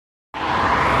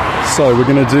So we're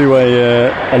going to do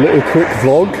a little quick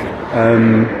vlog.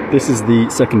 This is the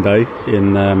second day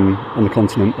in on the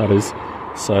continent, that is.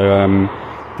 So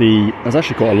there's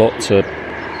actually quite a lot to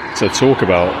talk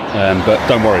about, but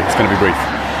don't worry, it's going to be brief.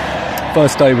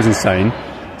 First day was insane.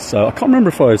 So I can't remember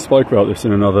if I spoke about this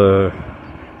in another.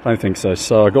 I don't think so.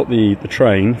 So I got the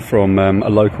train from a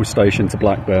local station to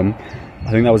Blackburn. I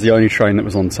think that was the only train that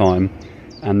was on time.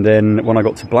 And then when I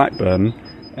got to Blackburn,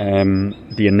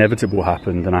 the inevitable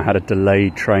happened and I had a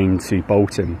delayed train to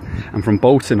Bolton. And from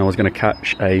Bolton I was going to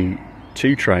catch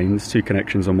two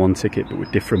connections on one ticket, but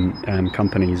with different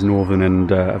companies, Northern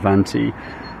and Avanti,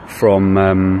 from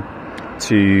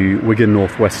to Wigan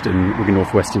North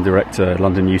Western direct to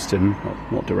London Euston,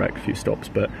 not direct, a few stops,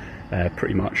 but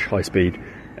pretty much high speed.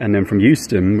 And then from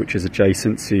Euston, which is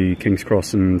adjacent to King's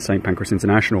Cross and St Pancras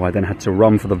International, I then had to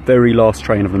run for the very last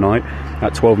train of the night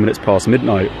at 12 minutes past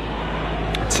midnight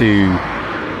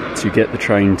to get the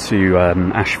train to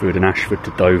Ashford, and Ashford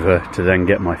to Dover, to then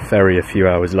get my ferry a few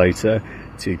hours later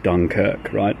to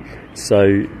Dunkirk, right?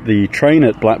 So the train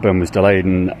at Blackburn was delayed,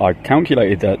 and I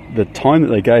calculated that the time that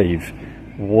they gave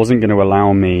wasn't going to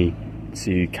allow me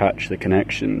to catch the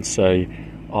connection. So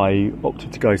I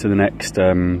opted to go to the next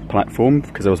platform,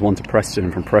 because there was one to Preston,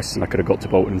 and from Preston I could have got to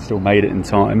Bolton and still made it in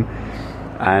time.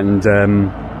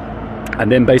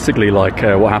 And then basically, like,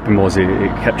 what happened was it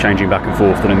kept changing back and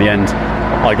forth, and in the end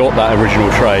I got that original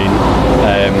train,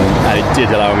 and it did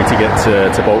allow me to get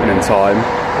to Bolton in time.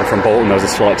 And from Bolton there was a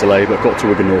slight delay, but got to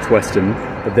Wigan North Western.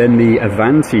 But then the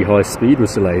Avanti high speed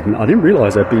was delayed, and I didn't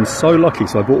realise I'd been so lucky.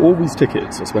 So I bought all these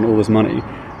tickets, I spent all this money,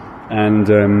 and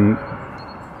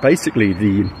basically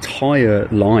the entire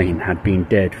line had been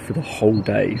dead for the whole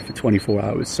day, for 24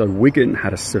 hours. So Wigan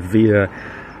had a severe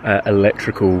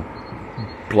electrical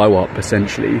blow up,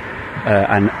 essentially,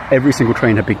 and every single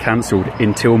train had been cancelled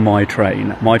until my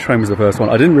train. My train was the first one.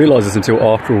 I didn't realise this until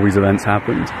after all these events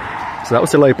happened. So that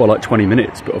was delayed by like 20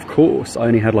 minutes, but of course I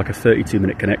only had like a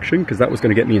 32-minute connection, because that was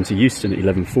going to get me into Euston at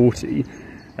 11:40.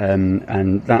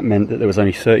 And that meant that there was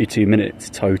only 32 minutes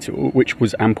total, which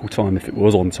was ample time if it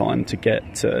was on time to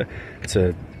get to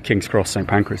King's Cross, St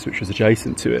Pancras, which was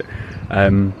adjacent to it.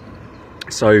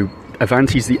 So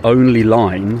Avanti's the only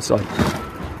line. So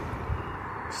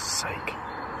sake,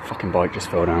 fucking bike just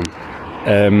fell down.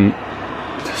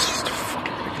 That's just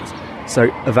fucking ridiculous. So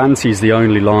Avanti's the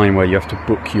only line where you have to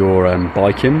book your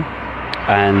bike in.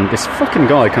 And this fucking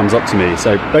guy comes up to me.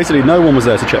 So basically no one was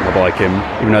there to check my bike in,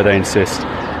 even though they insist.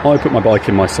 I put my bike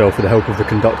in myself with the help of the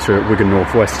conductor at Wigan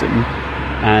North Western,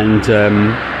 and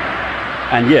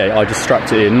yeah, I just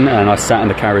strapped it in and I sat in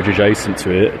the carriage adjacent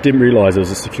to it. Didn't realise there was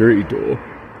a security door,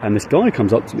 and this guy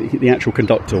comes up to me, the actual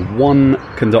conductor, one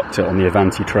conductor on the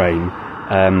Avanti train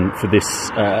for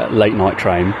this late night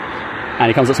train. And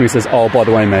he comes up to me and says, "Oh, by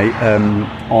the way, mate,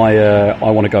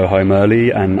 I want to go home early,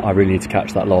 and I really need to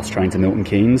catch that last train to Milton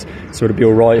Keynes. So it'd be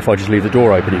all right if I just leave the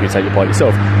door open, you can take your bike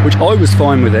yourself." Which I was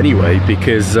fine with anyway,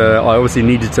 because I obviously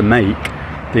needed to make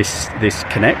this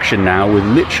connection now with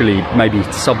literally maybe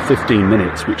sub 15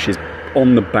 minutes, which is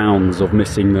on the bounds of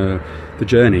missing the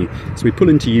journey. So we pull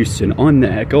into Euston, I'm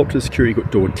there, go up to the security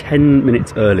door 10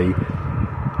 minutes early,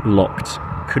 locked.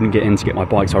 Couldn't get in to get my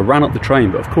bike, so I ran up the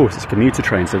train, but of course it's a commuter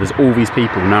train, so there's all these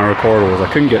people, narrow corridors,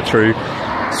 I couldn't get through.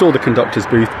 Saw the conductor's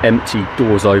booth empty,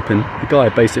 doors open. The guy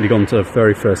had basically gone to the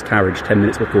very first carriage 10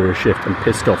 minutes before his shift and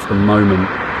pissed off the moment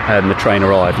the train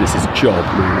arrived. This is his job,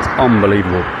 man, it's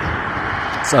unbelievable.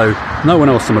 So no one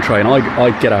else on the train.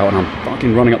 I get out and I'm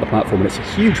fucking running up the platform, and it's a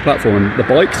huge platform, and the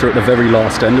bikes are at the very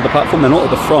last end of the platform. They're not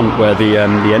at the front where the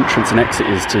entrance and exit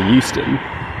is to Euston.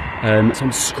 So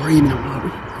I'm screaming, I'm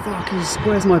like,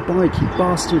 where's my bike, you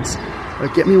bastards,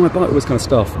 get me on my bike, all this kind of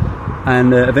stuff.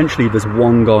 And eventually there's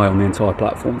one guy on the entire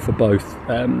platform for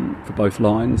both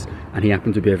lines, and he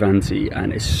happened to be Avanti,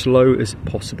 and as slow as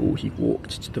possible he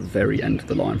walked to the very end of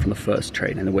the line from the first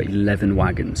train, and there were 11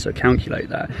 wagons, so calculate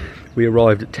that. We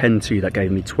arrived at 10:02, that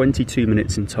gave me 22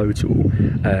 minutes in total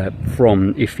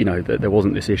from, if you know that there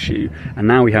wasn't this issue, and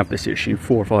now we have this issue,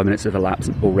 4 or 5 minutes have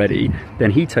elapsed already.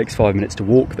 Then he takes 5 minutes to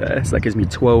walk there, so that gives me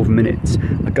 12 minutes.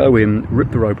 I go in,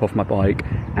 rip the rope off my bike,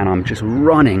 and I'm just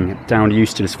running down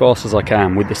Euston as fast as I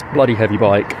can with this bloody heavy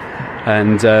bike,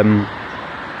 and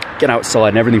get outside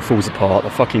and everything falls apart. The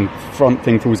fucking front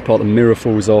thing falls apart, the mirror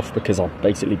falls off, because I've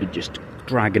basically been just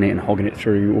dragging it and hogging it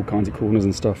through all kinds of corners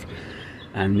and stuff.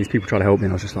 And these people try to help me,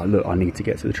 and I was just like, look, I need to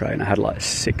get to the train. I had like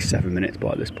 6-7 minutes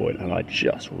by this point, and I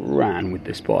just ran with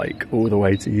this bike all the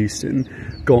way to Euston,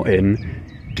 got in,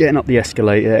 getting up the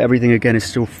escalator, everything again is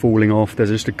still falling off. There's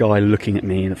just a guy looking at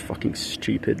me in a fucking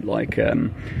stupid, like,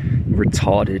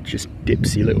 retarded, just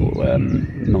dipsy little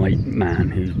night man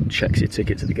who checks your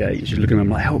ticket to the gate. He's just looking at me,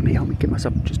 I'm like, help me, get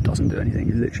myself. Just doesn't do anything.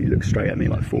 He literally looks straight at me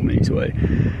like 4 minutes away.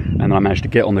 And I managed to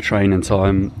get on the train in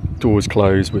time. Doors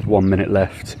closed with 1 minute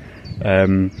left.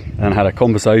 And I had a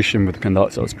conversation with the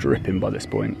conductor. I was dripping by this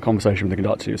point. Conversation with the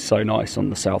conductor, who was so nice, on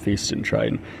the southeastern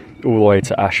train, all the way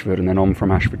to Ashford, and then on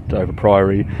from Ashford to over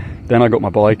Priory. Then I got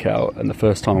my bike out, and the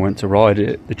first time I went to ride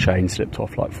it, the chain slipped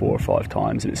off like 4 or 5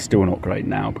 times, and it's still not great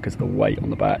now because of the weight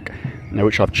on the back,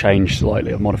 which I've changed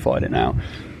slightly. I've modified it now.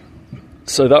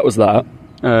 So that was that.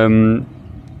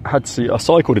 I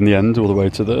cycled in the end all the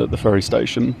way to the ferry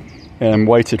station, and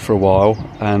waited for a while,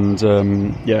 and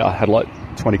yeah, I had like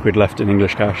 20 quid left in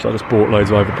English cash, so I just bought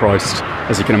loads of overpriced,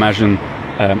 as you can imagine,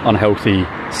 unhealthy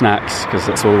snacks, because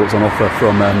that's all that was on offer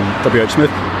from WH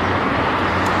Smith.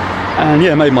 And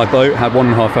yeah, made my boat, had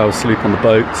 1.5 hours sleep on the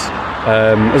boat.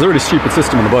 There's a really stupid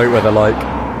system on the boat where they're like,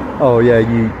 oh yeah,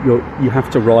 you have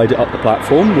to ride it up the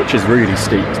platform, which is really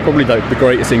steep. It's probably the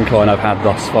greatest incline I've had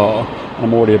thus far, and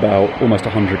I'm already about almost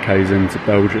 100 k's into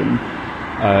Belgium.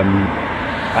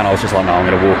 And I was just like, no, I'm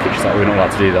going to walk it. She's like, we're not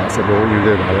allowed to do that. I said, well, what are you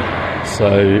going to do about it?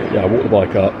 So yeah, I walked the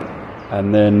bike up,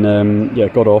 and then yeah,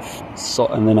 got off,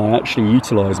 and then I actually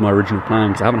utilised my original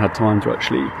plan, because I haven't had time to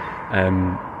actually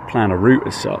plan a route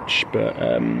as such, but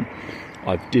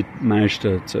I did manage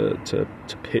to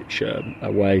pitch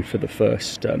a way for the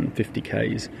first 50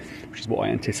 k's, which is what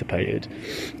I anticipated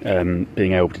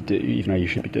being able to do, even though you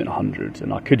should be doing 100,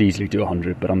 and I could easily do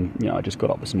 100, but I just got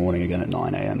up this morning again at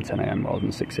 9 a.m, 10 a.m. rather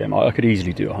than 6 a.m. I could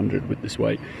easily do 100 with this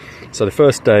weight. So the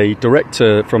first day, direct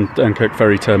from Dunkirk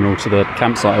ferry terminal to the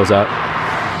campsite I was at,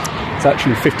 it's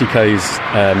actually 50 k's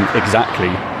exactly,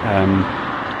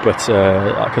 but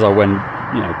because I went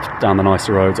down the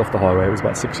nicer roads off the highway, it was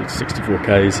about 60 to 64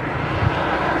 k's.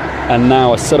 And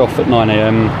now I set off at 9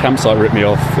 a.m, campsite ripped me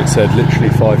off. It said literally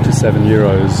 5 to 7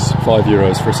 euros, 5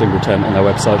 euros for a single tent on their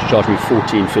website, charging me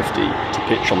 14.50 to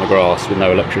pitch on the grass with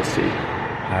no electricity.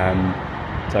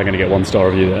 So I'm going to get 1-star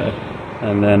review there.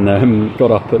 And then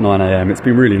got up at 9 a.m. It's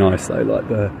been really nice though, like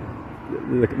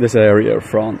this area of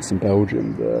France and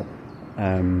Belgium,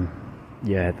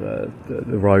 yeah,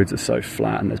 the roads are so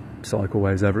flat and there's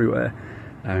cycleways everywhere.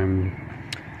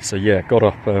 So yeah, got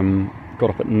up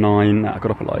at 9. I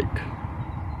got up at like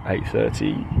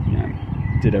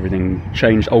 8:30. Did everything,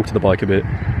 altered the bike a bit.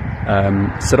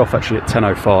 Set off actually at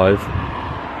 10:05.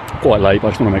 Quite late, but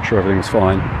I just want to make sure everything was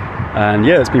fine. And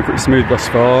yeah, it's been pretty smooth thus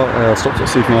far. I stopped at a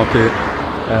supermarket,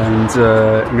 and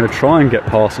I'm going to try and get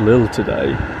past Lille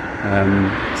today.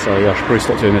 So yeah, I should probably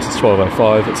stop doing this. It's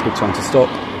 12:05. It's a good time to stop.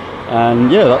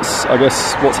 And yeah, that's, I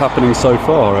guess, what's happening so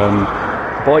far.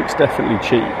 The bike's definitely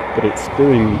cheap, but it's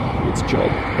doing its job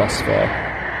thus far.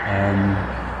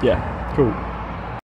 Yeah, cool.